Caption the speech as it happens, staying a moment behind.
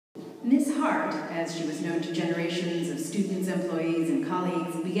Miss Hart, as she was known to generations of students, employees, and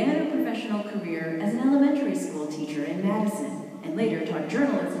colleagues, began her professional career as an elementary school teacher in Madison, and later taught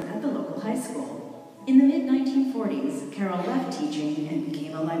journalism at the local high school. In the mid-1940s, Carol left teaching and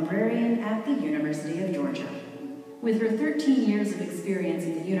became a librarian at the University of Georgia. With her 13 years of experience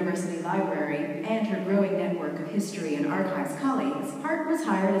at the university library and her growing network of history and archives colleagues, Hart was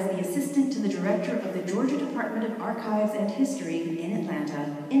hired as the assistant to the director of the Georgia Department of Archives and History in Atlanta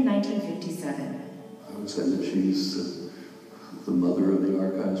in 1957. I would say that she's the mother of the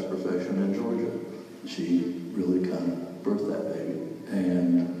archives profession in Georgia. She really kind of birthed that baby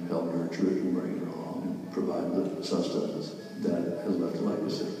and helped nurture it and bring it along and provide the sustenance that has left a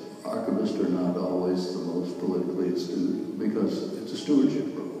legacy. Archivists are not always the most politically astute because it's a stewardship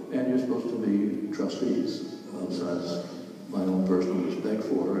role, and you're supposed to be trustees. Besides my own personal respect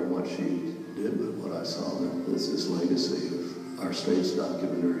for her and what she did, but what I saw, that this legacy of our state's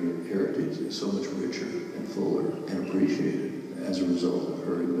documentary heritage is so much richer and fuller and appreciated as a result of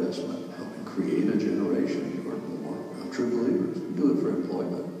her investment, helping create a generation or more of true believers. Do it for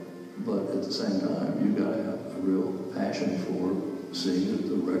employment, but at the same time, you've got to have a real passion for seeing that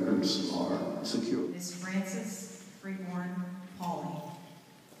the records are secure. Miss Frances Freeborn Pauley.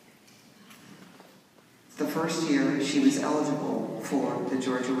 The first year she was eligible for the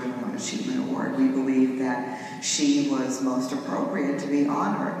Georgia Women Achievement Award, we believe that she was most appropriate to be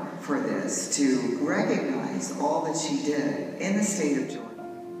honored for this, to recognize all that she did in the state of Georgia.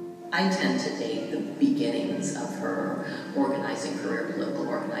 I tend to date the beginnings of her organizing career, political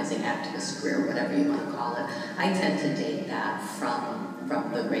organizing, activist career, whatever you want to call it. I tend to date that from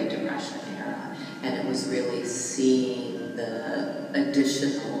the Great Depression era. And it was really seeing the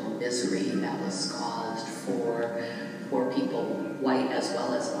additional misery that was caused for poor people, white as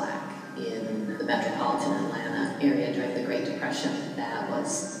well as black, in the metropolitan Atlanta area during the Great Depression. That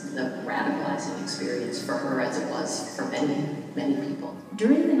was the radicalizing experience for her, as it was for many, many people.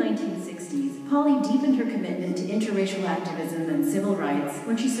 During the 1960s, Pauley deepened her commitment to interracial activism and civil rights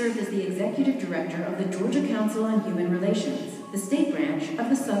when she served as the executive director of the Georgia Council on Human Relations, the state branch of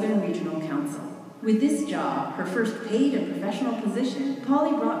the Southern Regional Council. With this job, her first paid and professional position,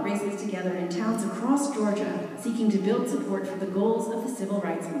 Pauley brought races together in towns across Georgia, seeking to build support for the goals of the civil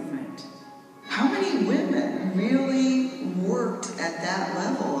rights movement. How many women really worked at that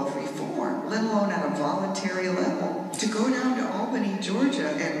level of reform, let alone at a voluntary level? To go down to Albany, Georgia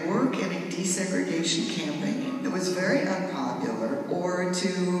and work in a desegregation campaign that was very unpopular, or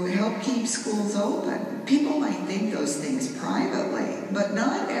to help keep schools open. People might think those things privately, but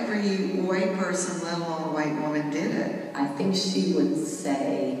not every white person, let alone a white woman, did it. I think she would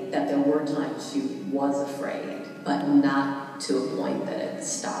say that there were times she was afraid, but not to a point that it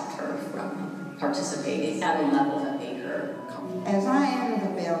stopped her from participating at a level that made her comfortable. As I enter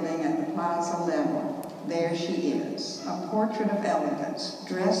the building at the plaza level, there she is, a portrait of elegance,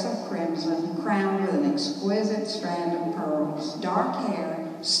 dress of crimson, crowned with an exquisite strand of pearls, dark hair,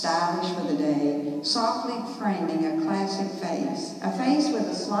 stylish for the day, softly framing a classic face, a face with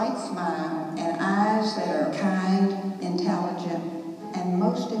a slight smile and eyes that are kind, intelligent, and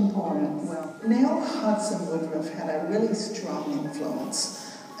most important, well. Nell Hudson Woodruff had a really strong influence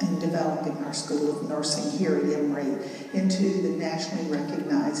in developing our School of Nursing here at Emory into the nationally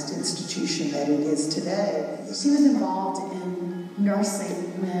recognized institution that it is today. She was involved in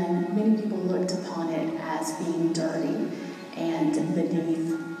nursing when many people looked upon it as being dirty and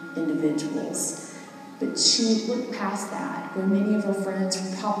beneath individuals. But she looked past that, where many of her friends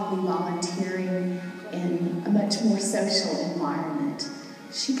were probably volunteering in a much more social environment.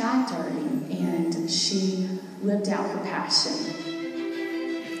 She got dirty and she lived out her passion.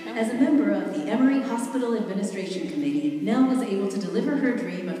 As a member of the Emory Hospital Administration Committee, Nell was able to deliver her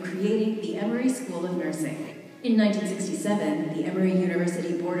dream of creating the Emory School of Nursing. In 1967, the Emory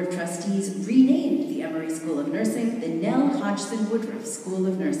University Board of Trustees renamed the Emory School of Nursing the Nell Hodgson Woodruff School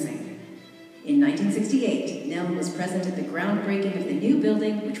of Nursing. In 1968, Nell was present at the groundbreaking of the new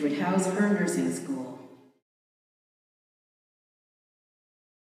building which would house her nursing school.